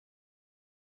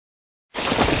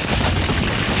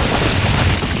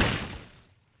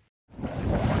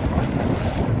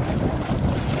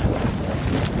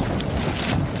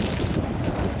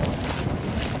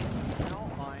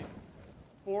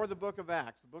the book of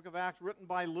Acts. The book of Acts written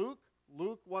by Luke.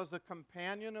 Luke was a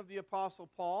companion of the Apostle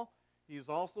Paul. He's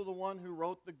also the one who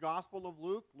wrote the Gospel of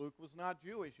Luke. Luke was not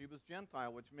Jewish, he was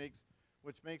Gentile, which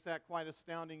makes that quite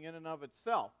astounding in and of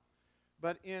itself.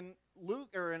 But in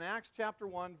Acts chapter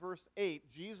 1, verse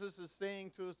 8, Jesus is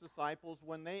saying to his disciples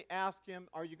when they ask him,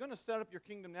 are you going to set up your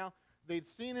kingdom now? They'd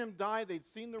seen him die, they'd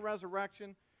seen the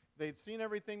resurrection, they'd seen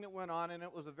everything that went on, and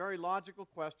it was a very logical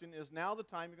question, is now the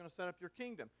time you're going to set up your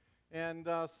kingdom? And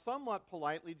somewhat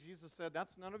politely, Jesus said,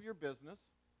 that's none of your business.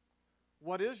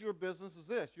 What is your business is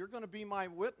this. You're going to be my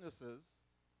witnesses,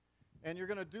 and you're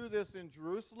going to do this in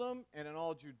Jerusalem and in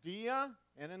all Judea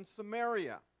and in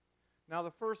Samaria. Now,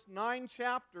 the first 9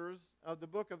 chapters of the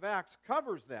book of Acts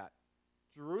covers that.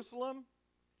 Jerusalem,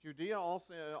 Judea,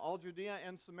 also, all Judea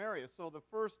and Samaria. So the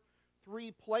first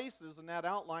 3 places in that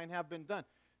outline have been done.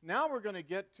 Now we're going to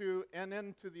get to, and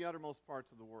then to the uttermost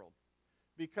parts of the world.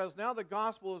 Because now the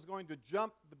gospel is going to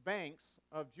jump the banks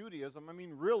of Judaism, I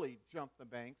mean really jump the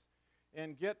banks,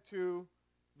 and get to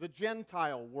the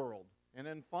Gentile world. And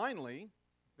then finally,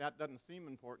 if that doesn't seem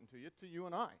important to you, to you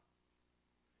and I.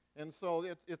 And so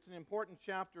it's an important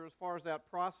chapter as far as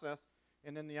that process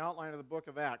and in the outline of the book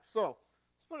of Acts. So,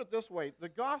 let's put it this way. The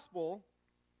gospel,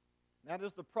 that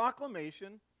is the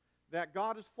proclamation that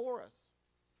God is for us.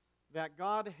 That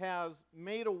God has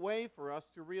made a way for us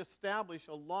to reestablish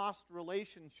a lost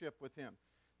relationship with Him.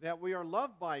 That we are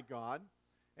loved by God,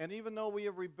 and even though we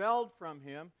have rebelled from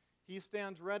Him, He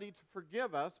stands ready to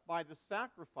forgive us by the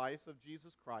sacrifice of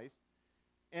Jesus Christ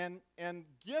and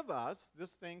give us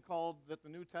this thing called, that the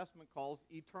New Testament calls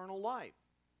eternal life.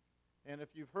 And if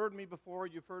you've heard me before,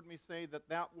 you've heard me say that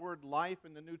that word life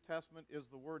in the New Testament is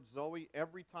the word Zoe.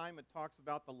 Every time it talks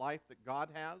about the life that God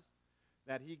has,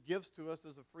 that He gives to us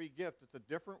as a free gift. It's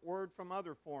a different word from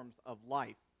other forms of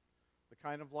life. The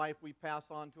kind of life we pass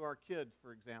on to our kids,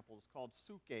 for example, is called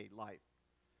Suke life.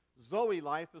 Zoe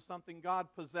life is something God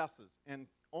possesses, and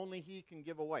only He can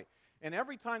give away. And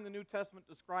every time the New Testament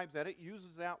describes that, it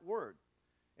uses that word.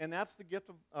 And that's the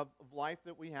gift of life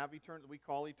that we have, that we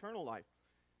call eternal life.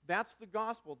 That's the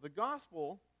gospel. The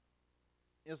gospel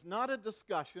is not a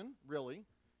discussion, really,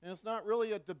 and it's not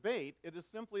really a debate. It is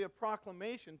simply a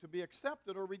proclamation to be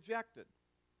accepted or rejected.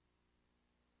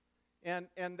 And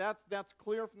that's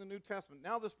clear from the New Testament.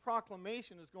 Now this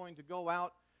proclamation is going to go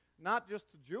out not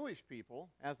just to Jewish people,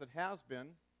 as it has been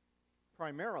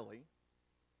primarily,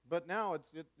 but now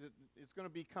it's going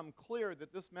to become clear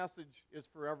that this message is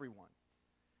for everyone.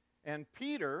 And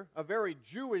Peter, a very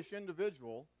Jewish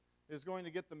individual, is going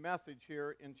to get the message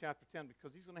here in chapter 10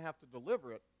 because he's going to have to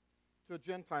deliver it to a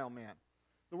Gentile man.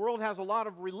 The world has a lot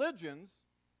of religions,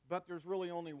 but there's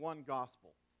really only one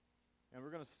gospel. And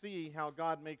we're going to see how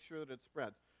God makes sure that it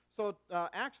spreads. So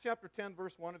Acts chapter 10,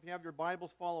 verse 1, if you have your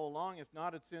Bibles, follow along. If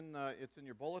not, it's in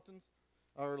your bulletins,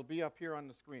 or it'll be up here on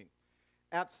the screen.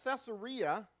 At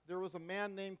Caesarea, there was a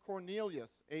man named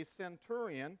Cornelius, a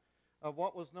centurion of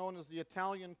what was known as the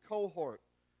Italian cohort,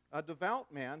 a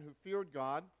devout man who feared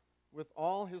God with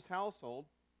all his household,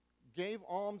 gave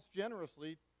alms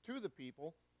generously to the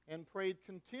people, and prayed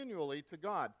continually to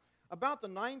God. About the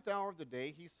 9th hour of the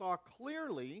day, he saw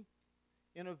clearly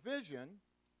in a vision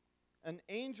an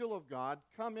angel of God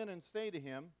come in and say to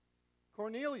him,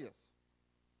 Cornelius.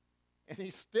 And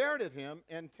he stared at him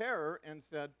in terror and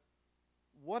said,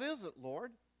 What is it,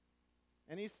 Lord?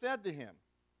 And he said to him,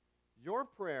 Your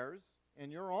prayers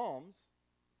and your alms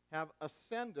have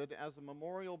ascended as a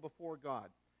memorial before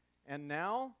God. And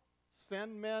now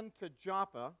send men to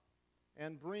Joppa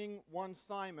and bring one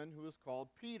Simon who is called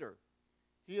Peter.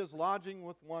 He is lodging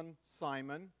with one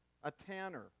Simon, a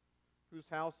tanner, whose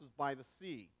house is by the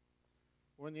sea.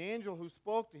 When the angel who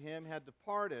spoke to him had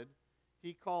departed,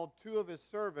 he called 2 of his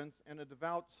servants and a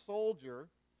devout soldier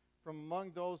from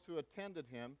among those who attended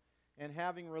him, and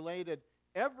having related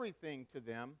everything to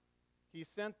them, he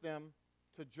sent them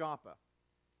to Joppa.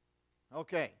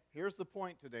 Okay, here's the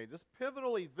point today. This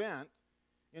pivotal event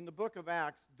in the book of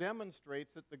Acts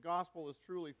demonstrates that the gospel is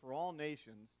truly for all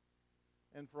nations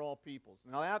and for all peoples.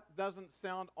 Now that doesn't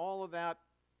sound all of that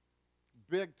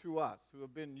big to us, who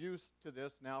have been used to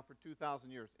this now for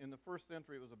 2,000 years. In the first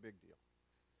century, it was a big deal.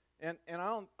 And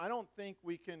I don't think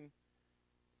we can,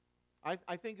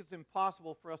 I think it's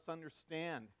impossible for us to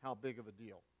understand how big of a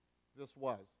deal this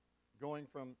was, going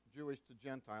from Jewish to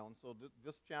Gentile. And so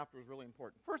this chapter is really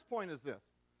important. First point is this,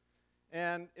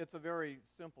 and it's a very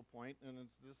simple point, and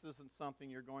this isn't something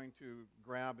you're going to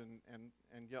grab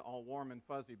and get all warm and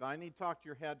fuzzy, but I need to talk to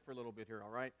your head for a little bit here,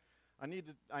 all right? I need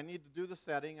to do the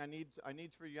setting. I need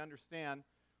for you to understand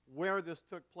where this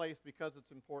took place because it's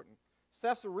important.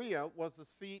 Caesarea was the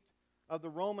seat of the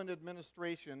Roman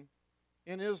administration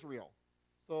in Israel.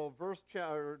 So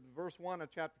verse 1 of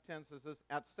chapter 10 says this,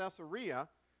 at Caesarea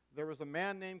there was a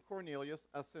man named Cornelius,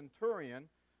 a centurion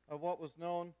of what was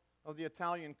known of the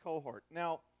Italian cohort.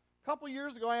 Now, a couple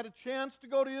years ago I had a chance to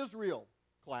go to Israel,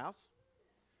 class.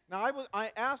 Now,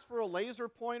 I asked for a laser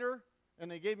pointer, and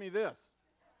they gave me this.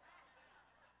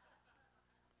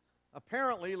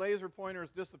 Apparently, laser pointers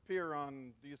disappear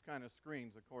on these kind of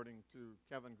screens, according to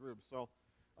Kevin Grubb. So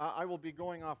I will be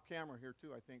going off camera here, too,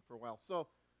 I think, for a while. So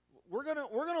we're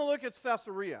gonna look at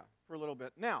Caesarea for a little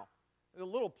bit. Now, a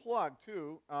little plug,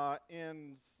 too.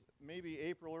 In maybe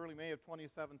April, early May of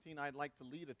 2017, I'd like to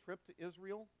lead a trip to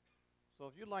Israel. So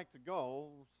if you'd like to go,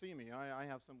 see me. I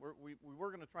have some. We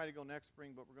were going to try to go next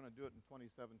spring, but we're going to do it in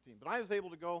 2017. But I was able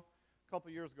to go a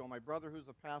couple years ago. My brother, who's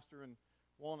a pastor in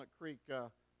Walnut Creek,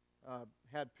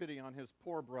 had pity on his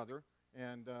poor brother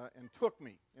and took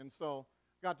me. And so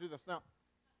got to do this. Now,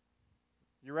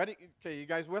 you ready? Okay, you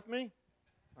guys with me?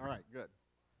 All right, good.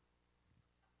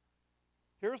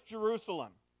 Here's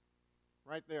Jerusalem,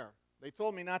 right there. They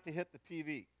told me not to hit the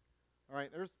TV. All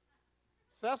right, there's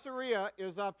Caesarea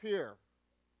is up here.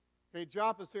 Okay,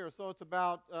 Joppa's here, so it's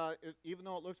about, even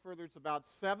though it looks further, it's about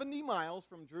 70 miles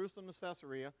from Jerusalem to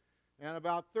Caesarea, and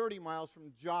about 30 miles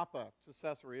from Joppa to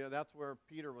Caesarea. That's where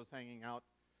Peter was hanging out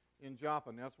in Joppa,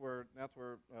 and that's where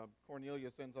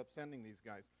Cornelius ends up sending these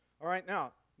guys. All right,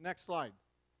 now, next slide.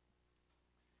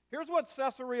 Here's what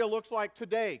Caesarea looks like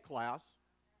today, class.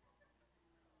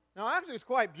 Now, actually, it's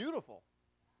quite beautiful,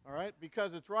 all right,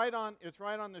 because it's right on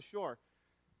the shore.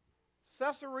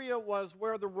 Caesarea was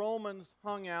where the Romans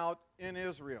hung out in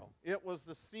Israel. It was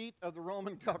the seat of the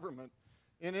Roman government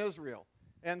in Israel.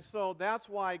 And so that's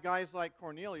why guys like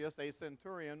Cornelius, a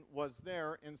centurion, was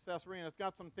there in Caesarea. And it's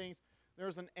got some things.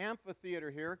 There's an amphitheater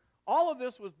here. All of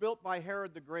this was built by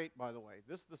Herod the Great, by the way.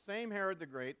 This is the same Herod the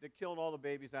Great that killed all the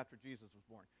babies after Jesus was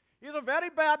born. He's a very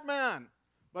bad man,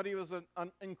 but he was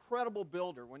an incredible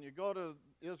builder. When you go to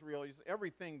Israel,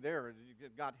 everything there, you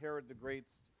got Herod the Great's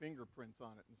fingerprints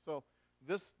on it. And so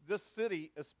this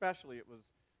city especially, it was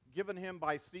given him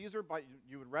by Caesar,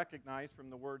 you would recognize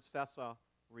from the word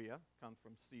Caesarea, comes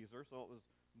from Caesar, so it was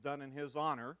done in his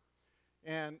honor.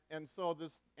 And so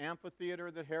this amphitheater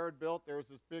that Herod built, there was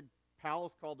this big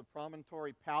palace called the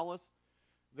Promontory Palace.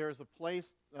 There's a place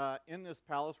in this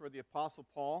palace where the Apostle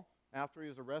Paul, after he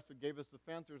was arrested, gave his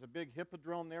defense. There's a big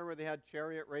hippodrome there where they had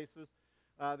chariot races.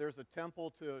 There's a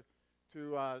temple to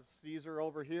Caesar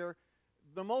over here.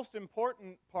 The most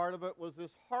important part of it was this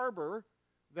harbor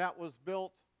that was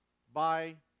built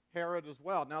by Herod as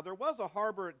well. Now, there was a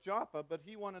harbor at Joppa, but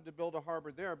he wanted to build a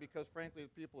harbor there because, frankly, the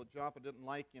people at Joppa didn't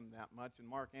like him that much, and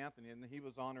Mark Antony, and he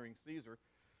was honoring Caesar.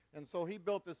 And so he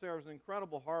built this there. It was an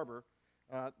incredible harbor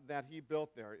that he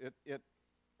built there. It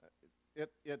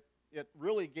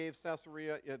really gave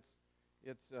Caesarea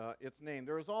its name.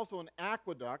 There was also an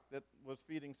aqueduct that was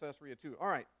feeding Caesarea too. All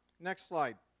right, next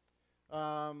slide.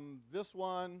 This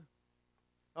one,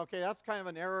 okay, that's kind of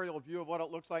an aerial view of what it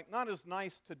looks like. Not as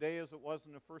nice today as it was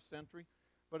in the first century,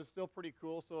 but it's still pretty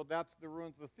cool. So that's the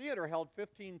ruins. The theater held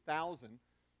 15,000.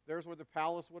 There's where the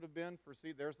palace would have been.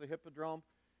 There's the hippodrome.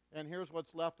 And here's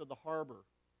what's left of the harbor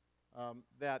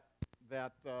that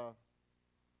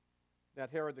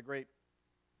Herod the Great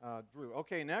drew.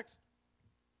 Okay, next.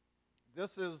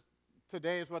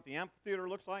 Today is what the amphitheater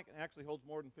looks like. It actually holds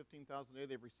more than 15,000 today.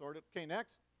 They've restored it. Okay,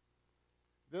 next.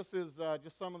 This is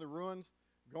just some of the ruins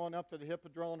going up to the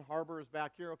hippodrome. Harbor is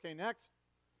back here. Okay, next.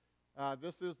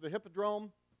 This is the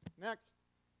hippodrome. Next.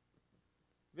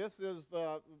 This is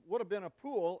would have been a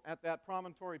pool at that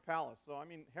Promontory Palace. So, I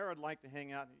mean, Herod liked to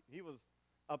hang out. He was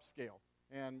upscale.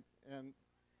 And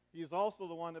he's also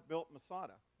the one that built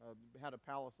Masada. Had a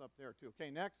palace up there, too.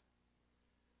 Okay, next.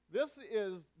 This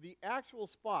is the actual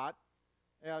spot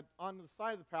on the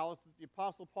side of the palace that the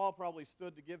Apostle Paul probably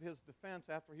stood to give his defense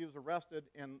after he was arrested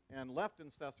and left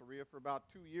in Caesarea for about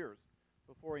 2 years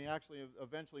before he actually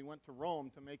eventually went to Rome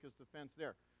to make his defense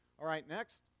there. All right,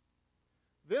 next.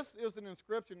 This is an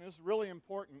inscription. This is really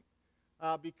important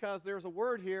because there's a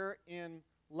word here in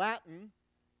Latin,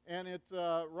 and it's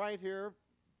right here,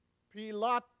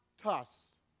 Pilatus.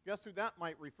 Guess who that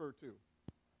might refer to?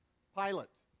 Pilate.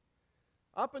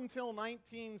 Up until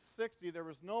 1960, there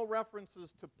was no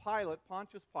references to Pilate,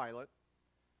 Pontius Pilate,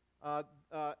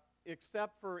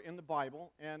 except for in the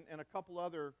Bible and a couple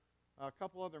other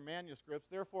manuscripts.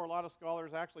 Therefore, a lot of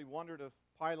scholars actually wondered if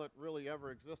Pilate really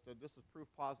ever existed. This is proof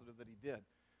positive that he did.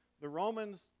 The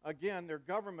Romans, again, their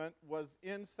government was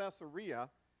in Caesarea,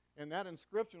 and that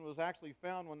inscription was actually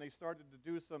found when they started to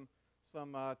do some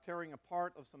tearing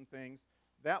apart of some things.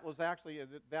 That was actually,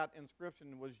 that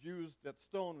inscription was used, that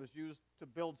stone was used to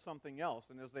build something else.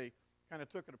 And as they kind of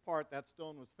took it apart, that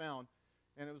stone was found,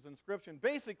 and it was an inscription.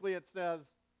 Basically, it says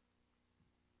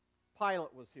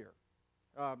Pilate was here.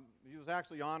 He was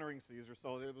actually honoring Caesar,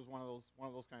 so it was one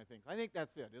of those kind of things. I think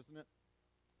that's it, isn't it?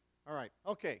 All right.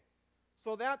 Okay.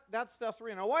 So that's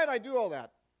Caesarea. Now, why did I do all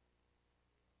that?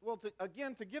 Well,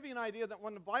 to give you an idea that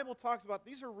when the Bible talks about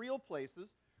these are real places,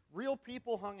 real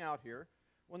people hung out here.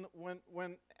 When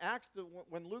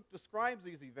Luke describes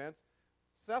these events,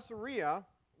 Caesarea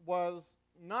was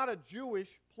not a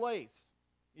Jewish place,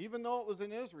 even though it was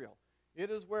in Israel. It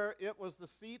is where it was the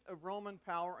seat of Roman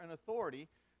power and authority.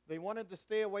 They wanted to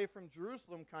stay away from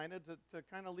Jerusalem to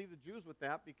kind of leave the Jews with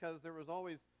that because there was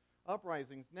always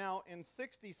uprisings. Now, in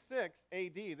 66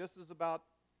 A.D., this is about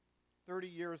 30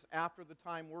 years after the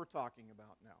time we're talking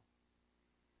about now,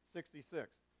 66.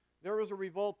 There was a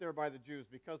revolt there by the Jews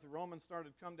because the Romans started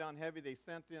to come down heavy. They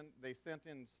sent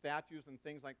in statues and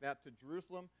things like that to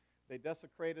Jerusalem. They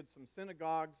desecrated some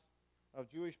synagogues of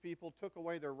Jewish people, took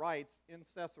away their rights in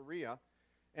Caesarea,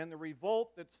 and the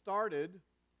revolt that started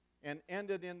and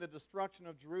ended in the destruction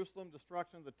of Jerusalem,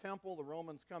 destruction of the temple, the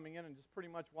Romans coming in and just pretty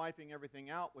much wiping everything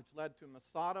out, which led to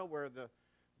Masada, where the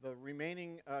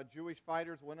remaining Jewish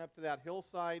fighters went up to that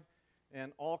hillside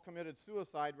and all committed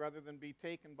suicide rather than be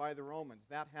taken by the Romans.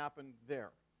 That happened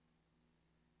there.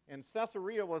 And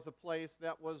Caesarea was the place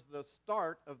that was the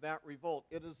start of that revolt.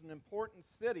 It is an important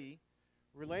city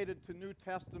related to New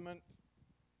Testament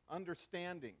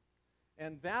understanding.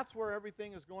 And that's where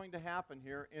everything is going to happen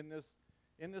here in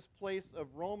this place of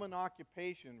Roman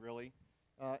occupation, really,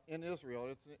 in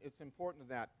Israel. It's important to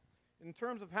that. In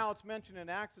terms of how it's mentioned in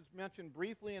Acts, it's mentioned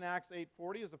briefly in Acts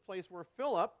 8:40 as a place where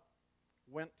Philip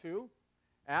went to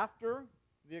after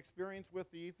the experience with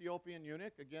the Ethiopian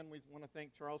eunuch. Again, we want to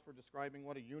thank Charles for describing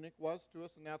what a eunuch was to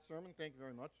us in that sermon. Thank you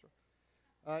very much.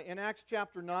 In Acts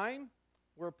chapter 9,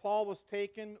 where Paul was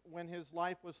taken when his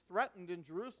life was threatened in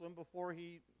Jerusalem before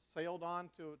he sailed on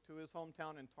to his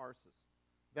hometown in Tarsus.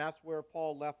 That's where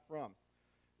Paul left from.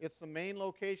 It's the main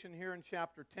location here in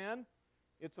chapter 10.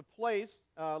 It's a place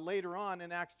later on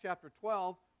in Acts chapter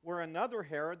 12 where another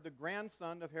Herod, the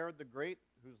grandson of Herod the Great,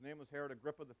 whose name was Herod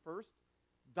Agrippa I,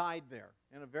 died there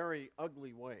in a very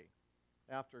ugly way.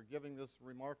 After giving this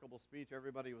remarkable speech,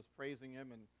 everybody was praising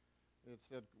him, and it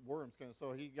said worms came.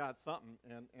 So he got something,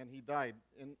 and he died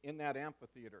in that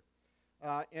amphitheater.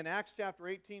 In Acts chapter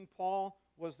 18, Paul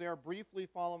was there briefly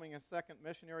following a second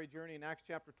missionary journey. In Acts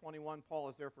chapter 21, Paul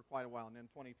is there for quite a while, and then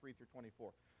 23 through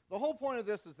 24. The whole point of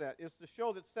this is to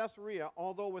show that Caesarea,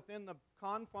 although within the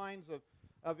confines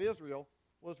of Israel,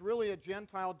 was really a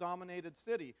Gentile-dominated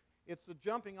city. It's the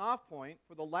jumping-off point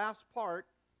for the last part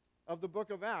of the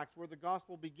book of Acts, where the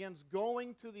gospel begins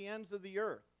going to the ends of the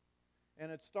earth.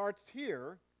 And it starts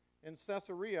here in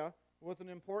Caesarea with an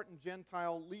important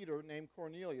Gentile leader named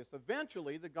Cornelius.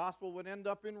 Eventually, the gospel would end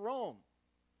up in Rome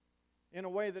in a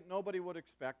way that nobody would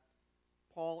expect.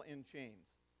 Paul in chains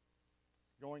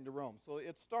going to Rome. So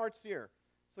it starts here.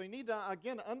 So you need to,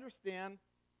 again, understand.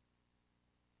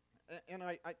 And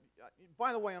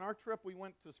by the way, on our trip, we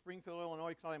went to Springfield,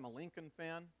 Illinois, because I'm a Lincoln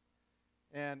fan.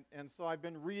 And so I've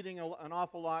been reading an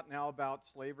awful lot now about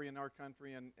slavery in our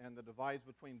country and the divides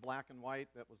between black and white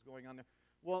that was going on there.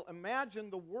 Well, imagine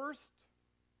the worst,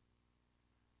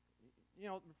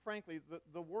 frankly,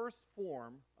 the worst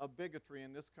form of bigotry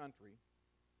in this country.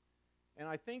 And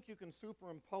I think you can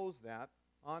superimpose that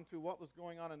onto what was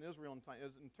going on in Israel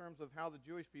in terms of how the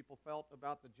Jewish people felt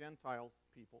about the Gentile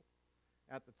people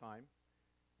at the time.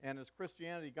 And as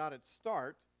Christianity got its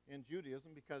start in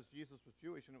Judaism, because Jesus was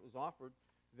Jewish and it was offered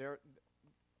there,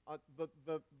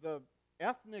 the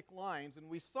ethnic lines, and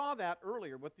we saw that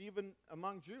earlier with even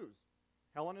among Jews,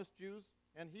 Hellenist Jews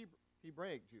and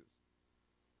Hebraic Jews.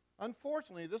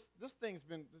 Unfortunately, this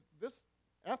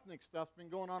ethnic stuff's been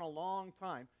going on a long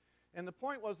time. And the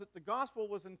point was that the gospel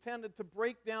was intended to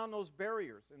break down those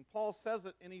barriers. And Paul says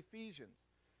it in Ephesians.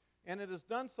 And it has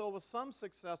done so with some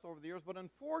success over the years. But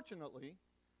unfortunately,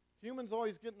 humans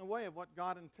always get in the way of what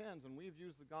God intends. And we've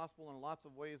used the gospel in lots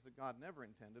of ways that God never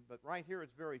intended. But right here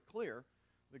it's very clear.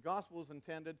 The gospel is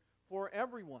intended for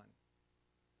everyone.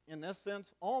 In this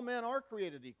sense, all men are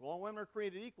created equal. All women are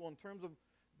created equal in terms of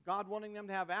God wanting them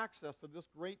to have access to this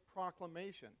great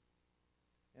proclamation.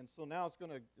 And so now it's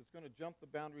going to jump the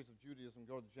boundaries of Judaism and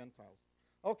go to the Gentiles.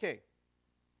 Okay.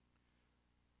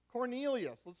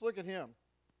 Cornelius, let's look at him.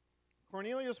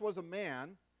 Cornelius was a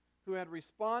man who had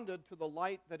responded to the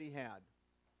light that he had.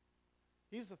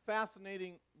 He's a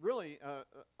fascinating, really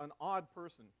an odd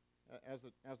person, as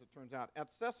it turns out. At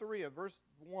Caesarea, verse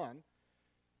 1,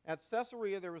 at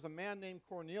Caesarea there was a man named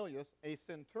Cornelius, a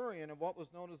centurion of what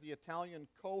was known as the Italian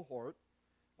cohort,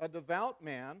 a devout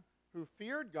man, who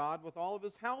feared God with all of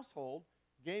his household,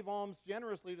 gave alms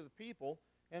generously to the people,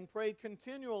 and prayed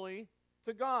continually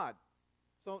to God.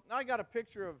 So now I got a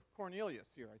picture of Cornelius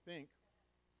here, I think.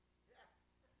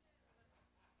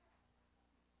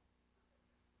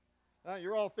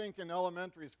 You're all thinking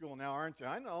elementary school now, aren't you?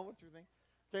 I know what you're thinking.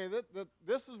 Okay,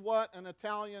 this is what an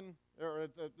Italian, or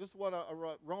this is what a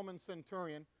Roman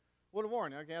centurion would have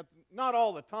worn. Okay, not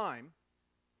all the time,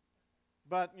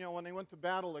 but you know, when they went to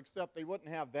battle, except they wouldn't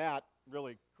have that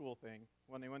really cool thing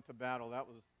when they went to battle. That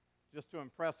was just to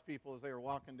impress people as they were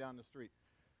walking down the street.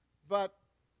 But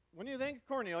when you think of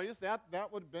Cornelius, that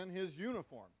would have been his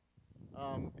uniform,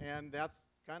 and that's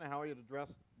kind of how he had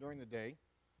dressed during the day.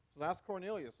 So that's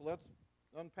Cornelius. So let's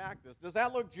unpack this. Does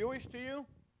that look Jewish to you?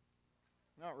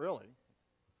 Not really.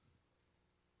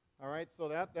 All right, so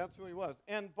that's who he was.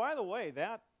 And by the way,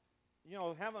 that, you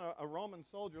know, having a Roman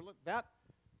soldier, look, that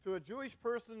to a Jewish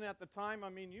person at the time, I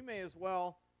mean, you may as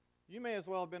well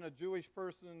have been a Jewish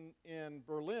person in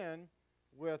Berlin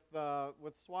with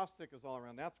swastikas all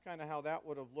around. That's kind of how that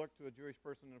would have looked to a Jewish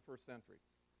person in the first century,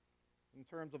 in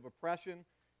terms of oppression,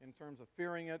 in terms of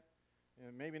fearing it.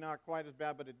 And maybe not quite as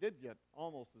bad, but it did get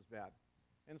almost as bad.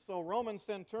 And so Roman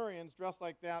centurions dressed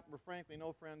like that were frankly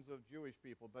no friends of Jewish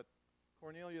people, but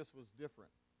Cornelius was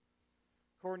different.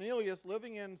 Cornelius,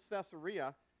 living in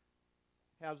Caesarea,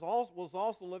 was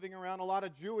also living around a lot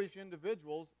of Jewish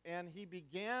individuals, and he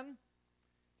began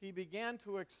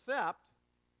to accept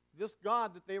this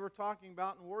God that they were talking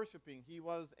about and worshiping. He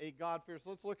was a God-fearer.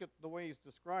 So let's look at the way he's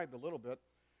described a little bit.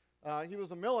 He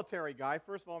was a military guy.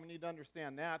 First of all, we need to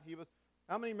understand that.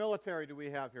 How many military do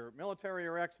we have here? Military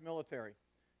or ex-military?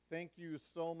 Thank you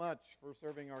so much for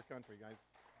serving our country, guys,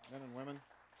 men and women.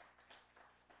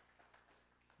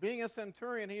 Being a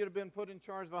centurion, he would have been put in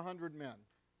charge of 100 men.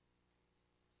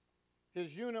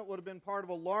 His unit would have been part of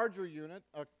a larger unit,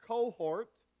 a cohort,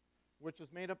 which is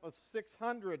made up of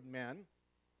 600 men,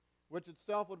 which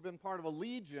itself would have been part of a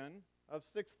legion of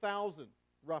 6,000,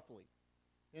 roughly,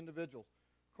 individuals.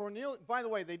 By the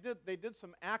way, they did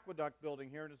some aqueduct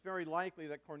building here, and it's very likely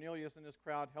that Cornelius and his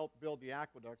crowd helped build the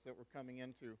aqueducts that were coming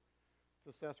into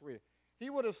Caesarea.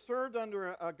 He would have served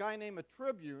under a guy named a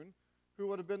tribune, who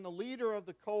would have been the leader of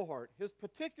the cohort. His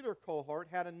particular cohort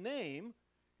had a name.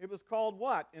 It was called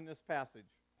what in this passage?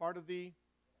 Part of the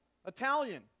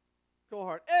Italian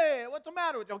cohort. Hey, what's the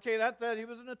matter with you? Okay, he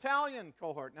was an Italian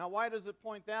cohort. Now, why does it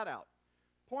point that out?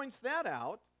 Points that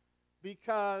out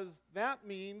because that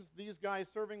means these guys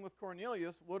serving with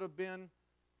Cornelius would have been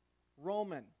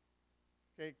Roman,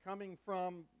 okay, coming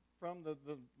from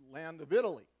the land of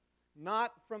Italy,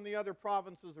 not from the other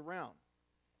provinces around.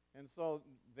 And so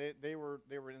they were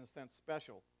in a sense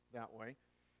special that way.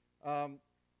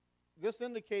 This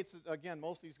indicates that, again,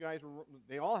 most of these guys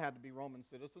they all had to be Roman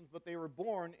citizens, but they were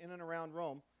born in and around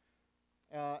Rome,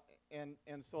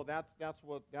 and so that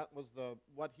was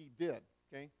what he did.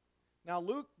 Okay. Now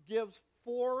Luke gives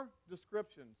 4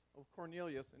 descriptions of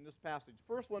Cornelius in this passage.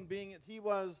 First one being that he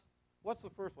was, what's the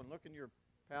first one? Look in your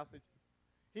passage.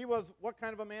 He was what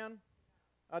kind of a man?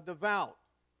 A devout.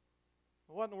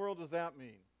 What in the world does that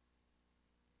mean?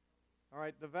 All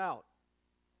right, devout.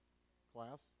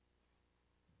 Class.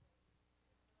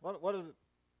 What is it?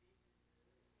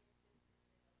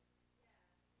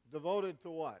 Devoted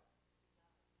to what?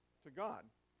 To God.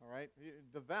 All right?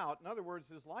 Devout. In other words,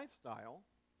 his lifestyle.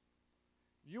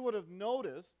 You would have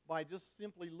noticed by just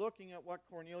simply looking at what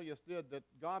Cornelius did that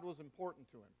God was important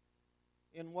to him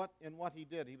in what he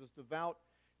did. He was devout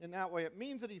in that way. It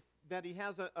means that he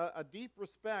has a deep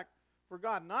respect for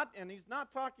God. And he's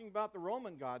not talking about the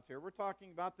Roman gods here. We're talking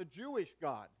about the Jewish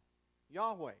God,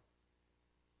 Yahweh.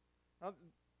 Now,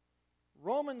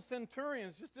 Roman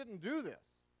centurions just didn't do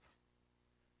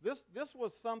this. This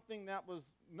was something that was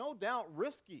no doubt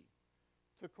risky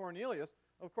to Cornelius.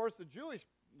 Of course, the Jewish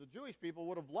people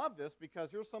would have loved this because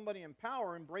here's somebody in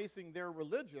power embracing their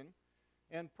religion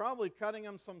and probably cutting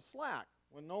them some slack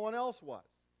when no one else was.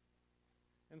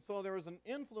 And so there was an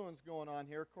influence going on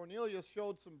here. Cornelius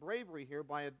showed some bravery here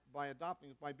by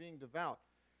being devout.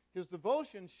 His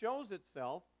devotion shows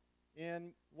itself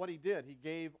in what he did. He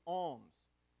gave alms.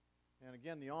 And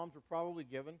again, the alms were probably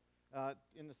given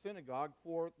in the synagogue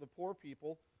for the poor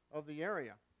people of the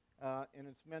area. And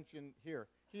it's mentioned here.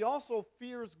 He also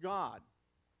fears God.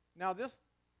 Now, this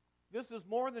is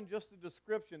more than just a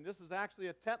description. This is actually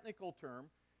a technical term.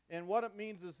 And what it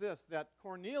means is this, that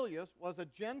Cornelius was a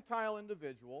Gentile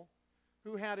individual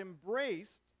who had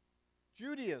embraced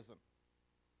Judaism.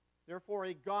 Therefore,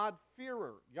 a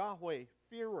God-fearer,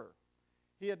 Yahweh-fearer.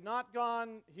 He had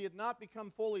not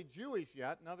become fully Jewish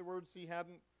yet. In other words, he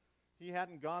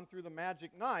hadn't gone through the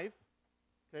magic knife,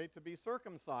 okay, to be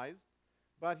circumcised,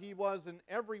 but he was in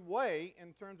every way,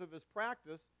 in terms of his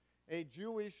practice, a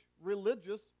Jewish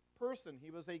religious person.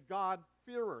 He was a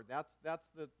God-fearer. That's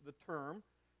the term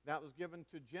that was given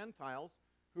to Gentiles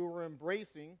who were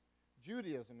embracing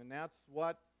Judaism, and that's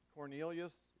what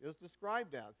Cornelius is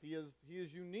described as. He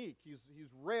is unique. He's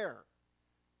rare.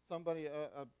 Somebody,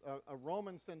 a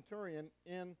Roman centurion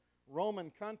in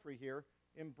Roman country here,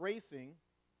 embracing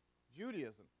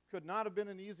Judaism. Could not have been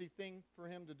an easy thing for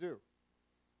him to do.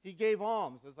 He gave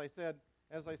alms, as I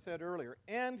said earlier,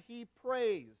 and he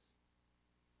prays.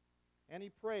 And he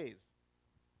prays.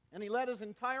 And he led his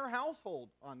entire household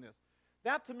on this.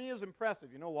 That to me is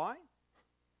impressive. You know why?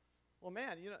 Well,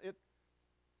 man,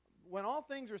 when all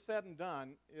things are said and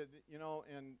done,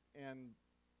 and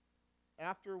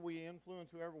after we influence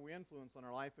whoever we influence in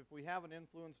our life, if we haven't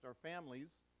influenced our families,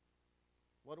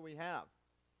 what do we have?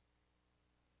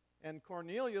 And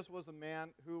Cornelius was a man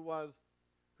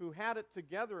who had it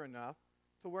together enough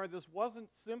to where this wasn't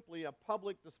simply a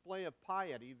public display of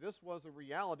piety. This was a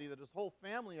reality that his whole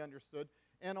family understood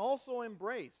and also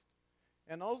embraced.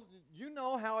 And those, you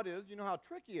know how it is, you know how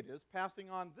tricky it is passing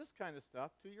on this kind of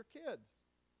stuff to your kids.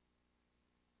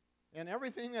 And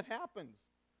everything that happens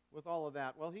with all of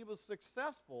that. Well, he was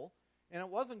successful, and it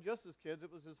wasn't just his kids,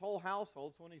 it was his whole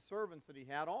household. So any servants that he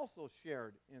had also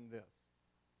shared in this.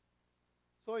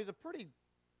 So he's a pretty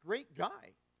great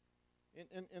guy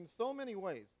in so many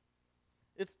ways.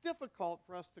 It's difficult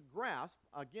for us to grasp,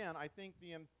 again, I think,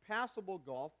 the impassable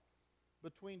gulf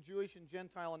between Jewish and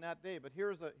Gentile in that day. But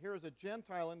here's a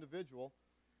Gentile individual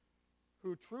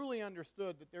who truly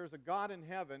understood that there's a God in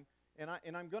heaven, and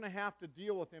I'm going to have to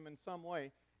deal with him in some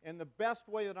way. And the best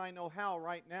way that I know how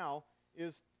right now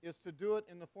is to do it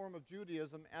in the form of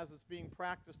Judaism as it's being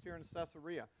practiced here in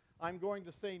Caesarea. I'm going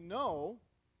to say no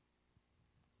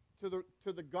to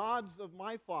the gods of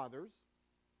my fathers,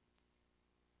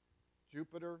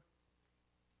 Jupiter,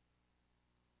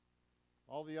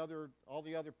 all the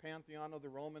other pantheon of the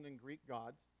Roman and Greek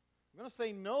gods. I'm going to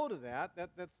say no to that.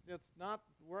 That's not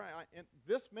where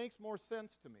this makes more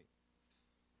sense to me.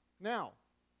 Now,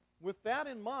 with that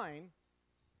in mind,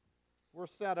 we're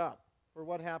set up for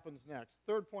what happens next.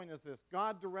 Third point is this: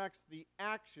 God directs the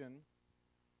action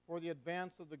for the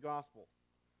advance of the gospel.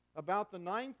 About the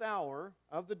 9th hour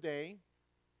of the day,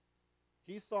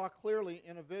 he saw clearly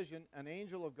in a vision an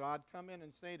angel of God come in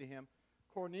and say to him,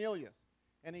 "Cornelius."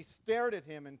 And he stared at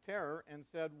him in terror and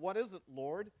said, "What is it,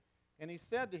 Lord?" And he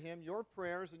said to him, "Your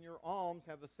prayers and your alms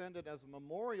have ascended as a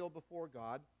memorial before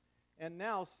God. And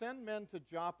now send men to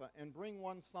Joppa and bring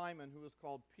one Simon who is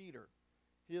called Peter.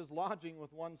 He is lodging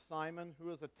with one Simon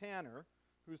who is a tanner,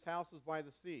 whose house is by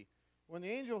the sea." When the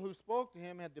angel who spoke to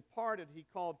him had departed, he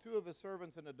called 2 of his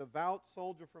servants and a devout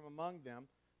soldier from among them,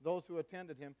 those who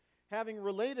attended him. Having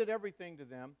related everything to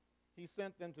them, he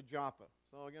sent them to Joppa.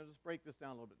 So I'm going to just break this down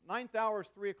a little bit. 9th hour is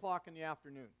 3 o'clock in the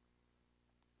afternoon.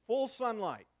 Full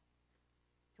sunlight.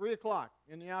 3 o'clock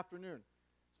in the afternoon.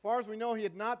 As far as we know, he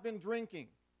had not been drinking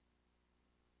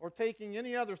or taking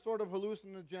any other sort of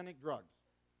hallucinogenic drugs.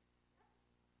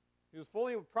 He was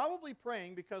probably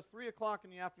praying, because 3 o'clock in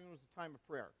the afternoon was the time of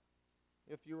prayer,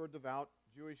 if you were a devout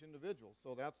Jewish individual.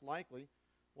 So that's likely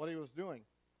what he was doing.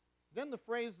 Then the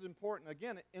phrase is important.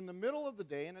 Again, in the middle of the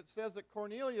day, and it says that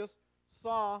Cornelius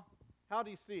saw, how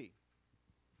did he see?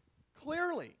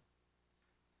 Clearly.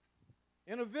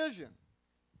 In a vision.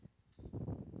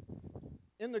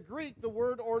 In the Greek, the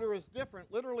word order is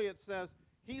different. Literally it says,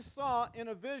 he saw in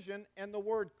a vision, and the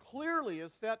word clearly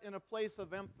is set in a place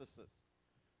of emphasis.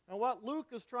 Now what Luke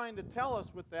is trying to tell us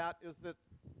with that is that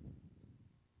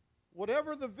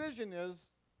whatever the vision is,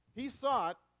 he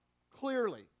saw it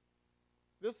clearly.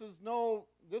 This is no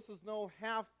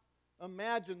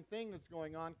half-imagined thing that's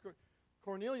going on.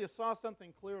 Cornelius saw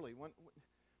something clearly.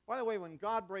 By the way, when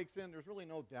God breaks in, there's really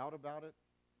no doubt about it.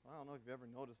 I don't know if you've ever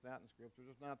noticed that in Scripture.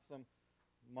 There's not some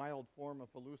mild form of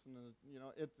hallucination.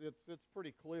 It's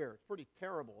pretty clear. It's pretty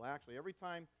terrible, actually. Every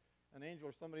time an angel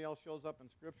or somebody else shows up in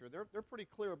Scripture, they're pretty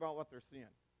clear about what they're seeing.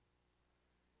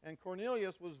 And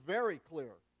Cornelius was very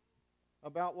clear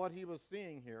about what he was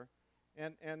seeing here.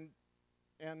 And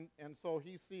so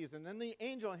he sees. And then the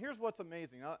angel, and here's what's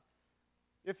amazing.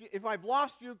 If I've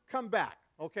lost you, come back,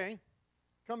 okay?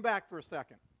 Come back for a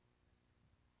second.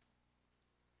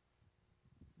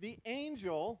 The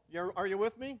angel, are you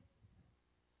with me?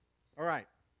 All right.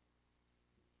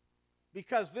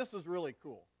 Because this is really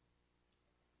cool.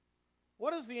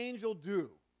 What does the angel do?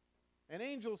 And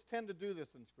angels tend to do this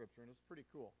in Scripture, and it's pretty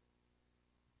cool.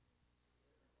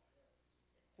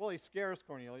 Well, he scares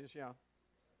Cornelius, yeah.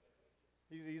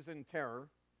 He's in terror.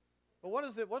 But what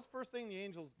is it? What's the first thing the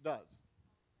angel does?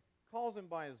 calls him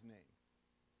by his name.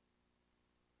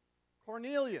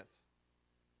 Cornelius.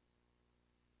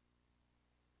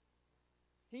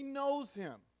 He knows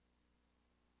him.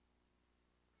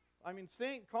 I mean,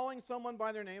 calling someone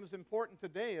by their name is important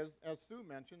today, as Sue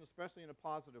mentioned, especially in a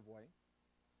positive way.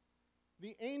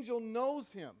 The angel knows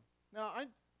him. Now,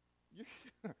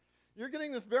 you're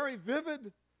getting this very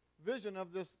vivid vision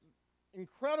of this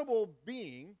incredible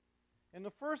being, and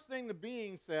the first thing the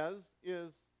being says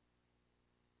is,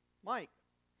 Mike,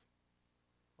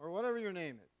 or whatever your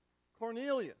name is,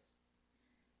 Cornelius.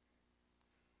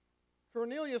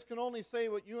 Cornelius can only say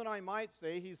what you and I might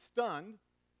say. He's stunned.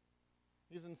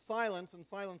 He's in silence, and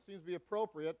silence seems to be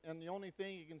appropriate, and the only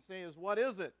thing he can say is, what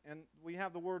is it? And we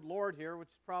have the word Lord here, which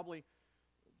is probably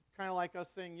kind of like us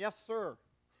saying, yes, sir.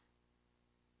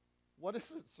 What is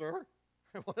it, sir?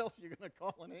 What else are you going to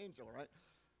call an angel, right?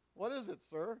 What is it,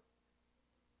 sir?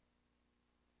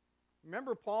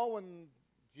 Remember Paul when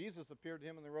Jesus appeared to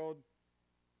him on the road?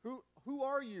 Who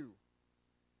are you?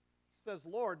 He says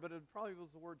Lord, but it probably was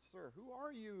the word sir. Who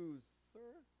are you, sir?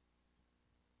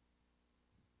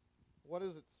 What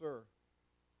is it, sir?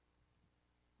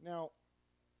 Now,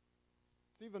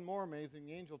 it's even more amazing.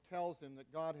 The angel tells him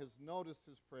that God has noticed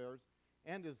his prayers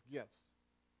and his gifts.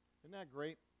 Isn't that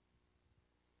great?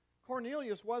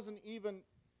 Cornelius wasn't even,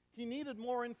 he needed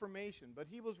more information, but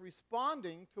he was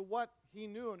responding to what he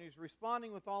knew, and he's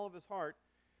responding with all of his heart.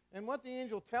 And what the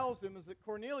angel tells him is that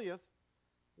Cornelius,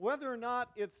 whether or not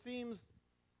it seems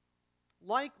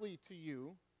likely to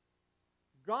you,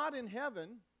 God in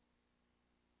heaven,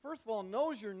 first of all,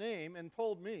 knows your name and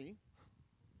told me,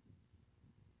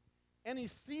 and he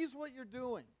sees what you're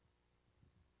doing.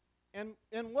 And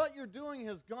what you're doing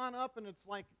has gone up, and it's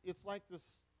like this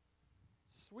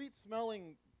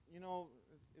sweet-smelling,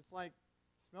 it's like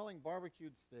smelling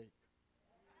barbecued steak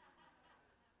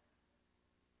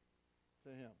to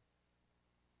him.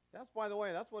 That's, by the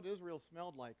way, that's what Israel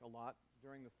smelled like a lot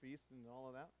during the feast and all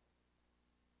of that.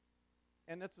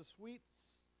 And it's a sweet,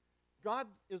 God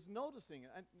is noticing it.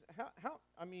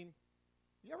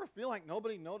 You ever feel like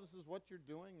nobody notices what you're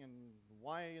doing, and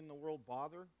why in the world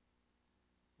bother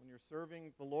when you're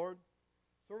serving the Lord?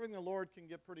 Serving the Lord can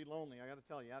get pretty lonely, I got to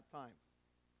tell you, at times.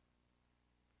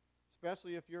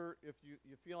 Especially if you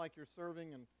feel like you're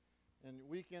serving and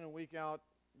week in and week out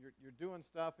you're doing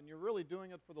stuff and you're really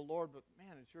doing it for the Lord, but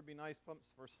man, it sure be nice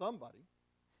for somebody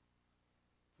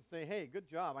to say, hey, good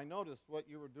job, I noticed what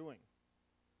you were doing.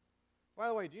 By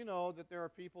the way, do you know that there are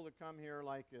people that come here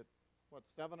like at,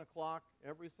 7 o'clock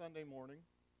every Sunday morning?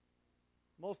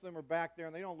 Most of them are back there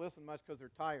and they don't listen much because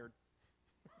they're tired.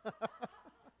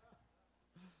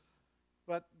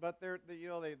 But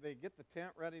they get the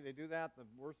tent ready, they do that, the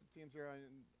worship team's here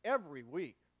every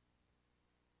week.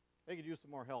 They could use some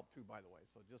more help too, by the way,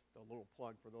 so just a little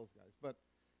plug for those guys. But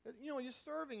you're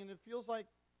serving and it feels like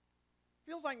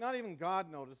not even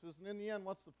God notices, and in the end,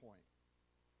 what's the point?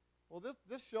 Well,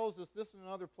 this shows us this and in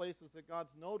other places that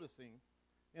God's noticing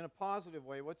in a positive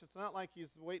way, which it's not like he's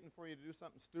waiting for you to do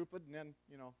something stupid and then,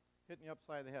 hitting you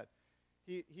upside the head.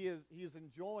 He is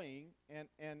enjoying,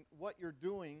 and what you're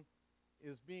doing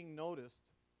is being noticed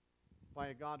by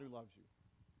a God who loves you.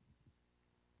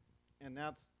 And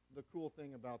that's the cool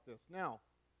thing about this. Now,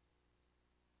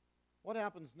 what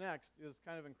happens next is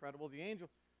kind of incredible. The angel,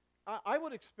 I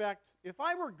would expect, if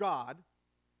I were God,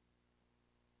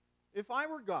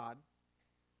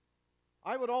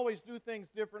 I would always do things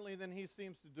differently than he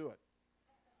seems to do it.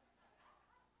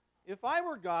 If I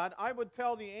were God, I would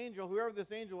tell the angel, whoever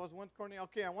this angel was, went to Cornelius,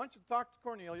 okay, I want you to talk to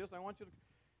Cornelius. I want you to,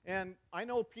 and I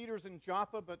know Peter's in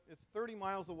Joppa, but it's 30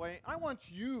 miles away. I want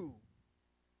you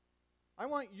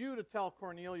to tell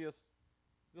Cornelius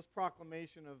this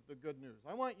proclamation of the good news.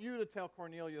 I want you to tell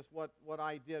Cornelius what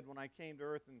I did when I came to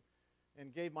earth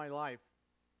and gave my life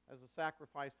as a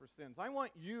sacrifice for sins. I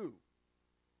want you,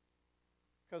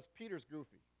 because Peter's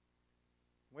goofy.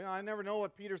 Well, I never know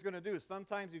what Peter's going to do.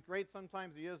 Sometimes he's great,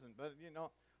 sometimes he isn't. But,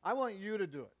 I want you to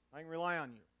do it. I can rely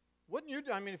on you. Wouldn't you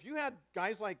do? I mean, if you had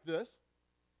guys like this,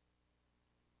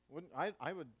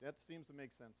 I would. That seems to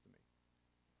make sense to me.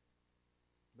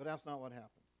 But that's not what happens.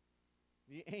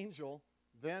 The angel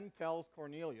then tells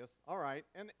Cornelius, all right,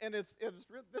 and this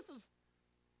is,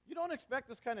 you don't expect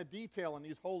this kind of detail in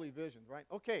these holy visions, right?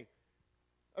 Okay,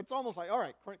 it's almost like, all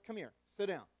right, come here, sit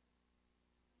down.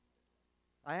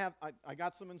 I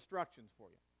got some instructions for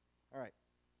you. All right.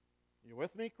 You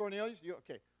with me, Cornelius?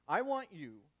 Okay. I want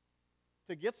you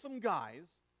to get some guys,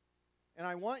 and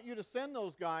I want you to send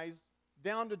those guys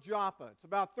down to Joppa. It's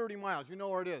about 30 miles. You know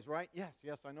where it is, right?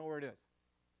 Yes, I know where it is.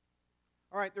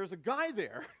 All right, there's a guy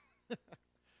there,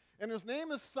 and his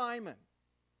name is Simon.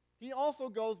 He also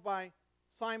goes by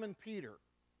Simon Peter.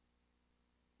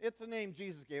 It's a name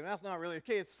Jesus gave him. That's not really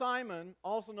okay. It's Simon,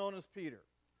 also known as Peter.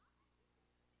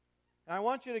 And I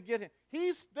want you to get him.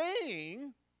 He's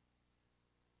staying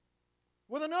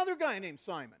with another guy named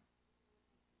Simon.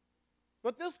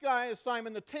 But this guy is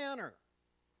Simon the tanner.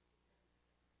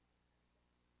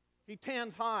 He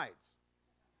tans hides.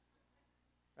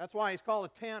 That's why he's called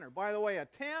a tanner. By the way, a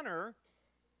tanner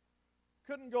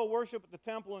couldn't go worship at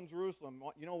the temple in Jerusalem.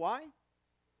 You know why?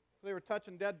 They were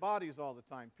touching dead bodies all the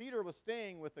time. Peter was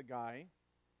staying with a guy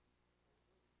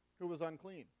who was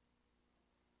unclean.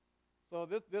 So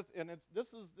this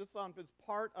is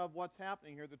part of what's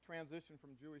happening here, the transition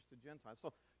from Jewish to Gentile.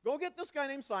 So go get this guy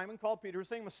named Simon, called Peter. His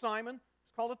name was Simon.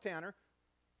 He's called a tanner.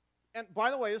 And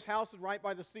by the way, his house is right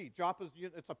by the sea. Joppa's,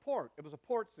 it's a port. It was a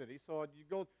port city. So you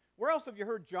go. Where else have you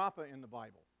heard Joppa in the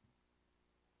Bible?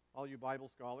 All you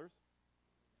Bible scholars.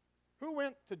 Who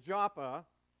went to Joppa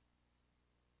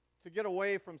to get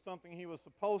away from something he was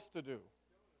supposed to do?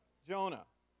 Jonah.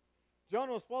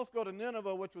 Jonah was supposed to go to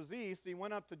Nineveh, which was east. He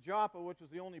went up to Joppa, which was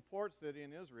the only port city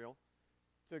in Israel,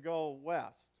 to go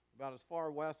west, about as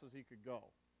far west as he could go.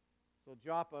 So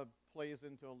Joppa plays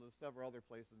into several other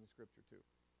places in the Scripture too.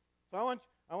 So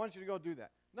I want you to go do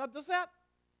that. Now, does that...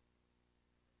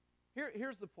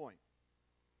 Here's the point.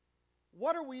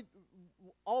 What are we,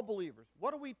 all believers,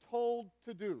 what are we told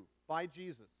to do by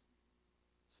Jesus?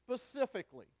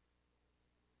 Specifically.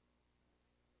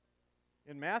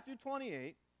 In Matthew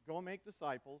 28, go make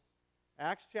disciples.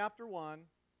 Acts chapter 1,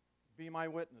 be my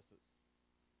witnesses.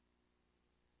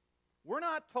 We're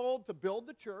not told to build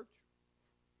the church.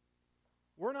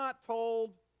 We're not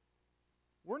told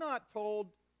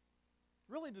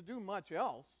really to do much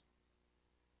else.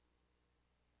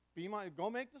 Go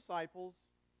make disciples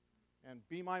and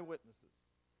be my witnesses.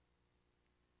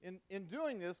 In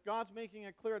doing this, God's making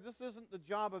it clear this isn't the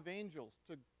job of angels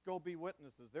to go be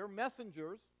witnesses. They're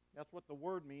messengers. That's what the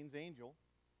word means, angel.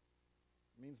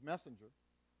 It means messenger.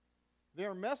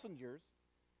 They're messengers.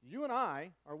 You and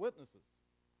I are witnesses.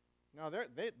 Now,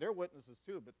 they're witnesses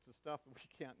too, but to stuff that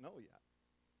we can't know yet.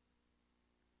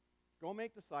 Go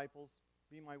make disciples,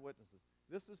 be my witnesses.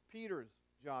 This is Peter's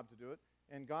job to do it,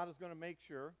 and God is going to make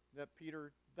sure that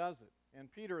Peter does it. And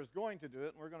Peter is going to do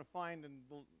it, and we're going to find in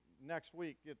the next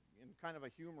week, in kind of a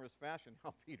humorous fashion,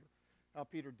 how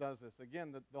Peter does this.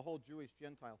 Again, the whole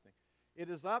Jewish-Gentile thing. It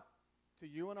is up to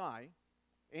you and I.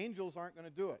 Angels aren't going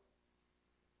to do it.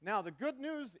 Now, the good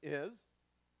news is,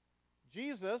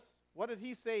 Jesus, what did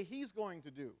he say he's going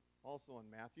to do? Also in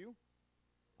Matthew,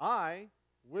 I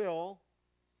will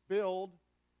build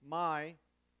my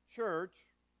church.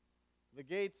 The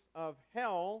gates of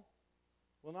hell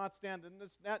will not stand. And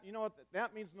you know what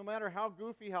that means? No matter how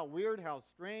goofy, how weird, how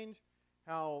strange,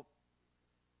 how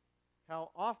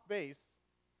off base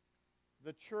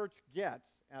the church gets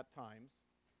at times,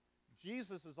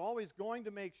 Jesus is always going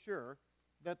to make sure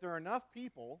that there are enough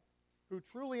people who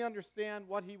truly understand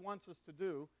what he wants us to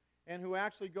do and who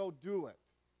actually go do it.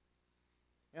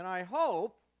 And I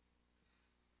hope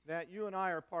that you and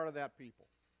I are part of that people,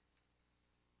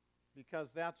 because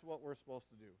that's what we're supposed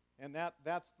to do. And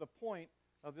that's the point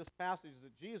of this passage,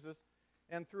 that Jesus,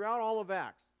 and throughout all of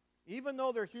Acts, even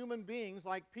though they're human beings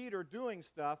like Peter doing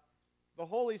stuff, the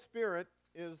Holy Spirit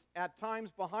is at times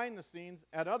behind the scenes,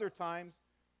 at other times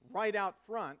right out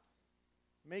front,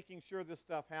 making sure this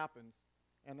stuff happens,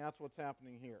 and that's what's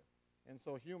happening here. And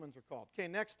so humans are called. Okay,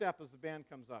 next step as the band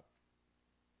comes up.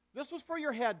 This was for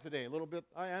your head today, a little bit.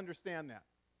 I understand that.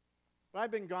 But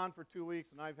I've been gone for 2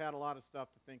 weeks, and I've had a lot of stuff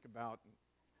to think about.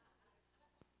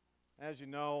 And as you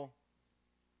know,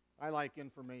 I like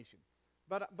information.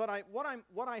 But what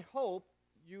I hope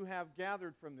you have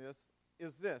gathered from this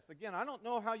is this. Again, I don't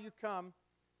know how you come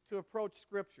to approach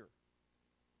Scripture.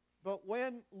 But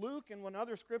when Luke and when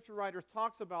other Scripture writers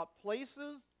talks about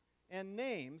places and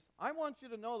names, I want you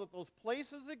to know that those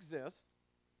places exist,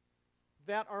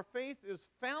 that our faith is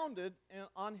founded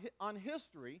on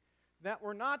history, that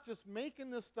we're not just making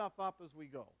this stuff up as we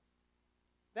go.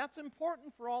 That's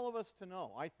important for all of us to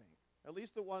know, I think. At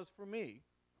least it was for me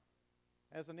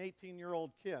as an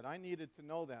 18-year-old kid. I needed to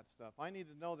know that stuff. I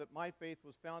needed to know that my faith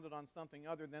was founded on something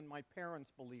other than my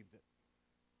parents believed it.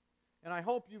 And I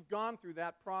hope you've gone through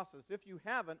that process. If you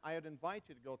haven't, I would invite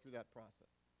you to go through that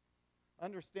process.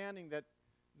 Understanding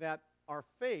that our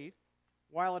faith,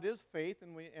 while it is faith,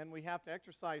 and we have to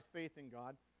exercise faith in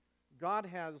God, God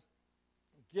has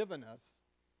given us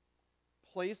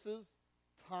places,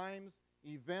 times,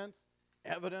 events,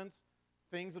 evidence,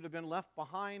 things that have been left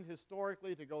behind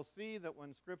historically to go see, that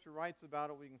when Scripture writes about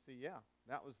it, we can see, yeah,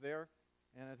 that was there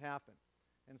and it happened.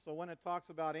 And so when it talks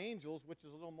about angels, which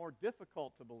is a little more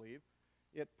difficult to believe,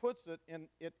 it puts it in,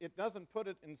 it doesn't put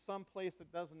it in some place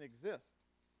that doesn't exist.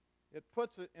 It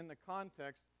puts it in the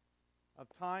context of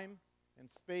time and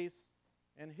space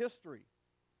and history.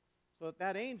 So that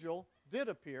that angel did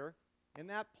appear in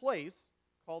that place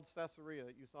called Caesarea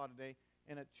that you saw today,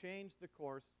 and it changed the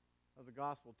course of the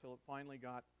gospel till it finally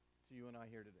got to you and I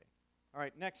here today. All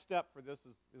right, next step for this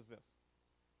is this.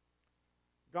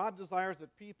 God desires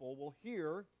that people will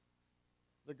hear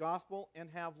the gospel and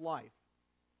have life.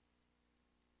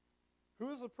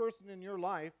 Who is the person in your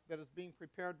life that is being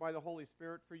prepared by the Holy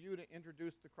Spirit for you to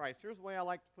introduce to Christ? Here's the way I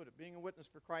like to put it. Being a witness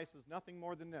for Christ is nothing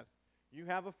more than this. You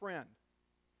have a friend,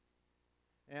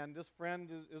 and this friend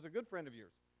is a good friend of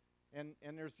yours. And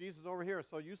there's Jesus over here.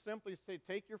 So you simply say,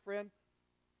 take your friend,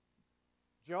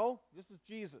 Joe, this is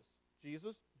Jesus.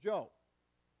 Jesus, Joe.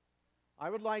 I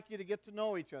would like you to get to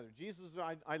know each other. Jesus,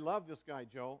 I love this guy,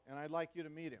 Joe, and I'd like you to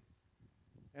meet him.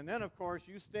 And then, of course,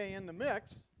 you stay in the mix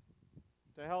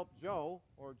to help Joe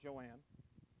or Joanne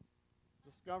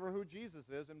discover who Jesus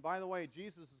is. And by the way,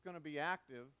 Jesus is going to be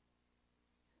active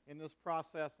in this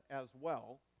process as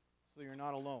well, so you're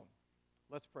not alone.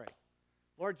 Let's pray.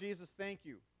 Lord Jesus, thank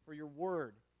you for your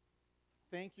word.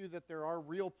 Thank you that there are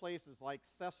real places like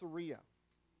Caesarea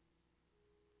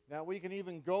that we can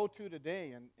even go to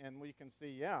today and we can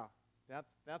see, yeah,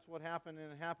 that's what happened,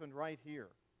 and it happened right here.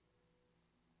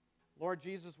 Lord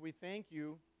Jesus, we thank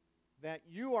you that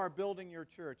you are building your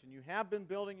church, and you have been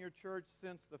building your church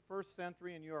since the first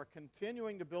century, and you are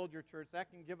continuing to build your church.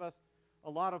 That can give us a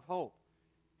lot of hope.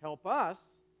 Help us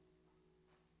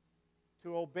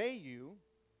to obey you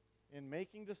in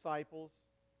making disciples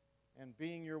and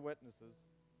being your witnesses,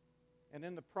 and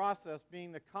in the process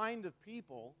being the kind of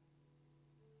people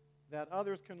that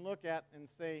others can look at and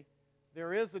say,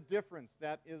 there is a difference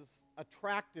that is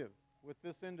attractive with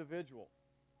this individual,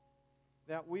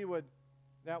 that we would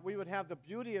have the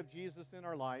beauty of Jesus in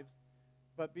our lives,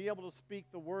 but be able to speak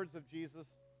the words of Jesus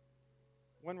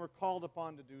when we're called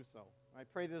upon to do so. I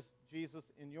pray this, Jesus,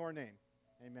 in your name.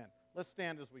 Amen. Let's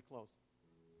stand as we close.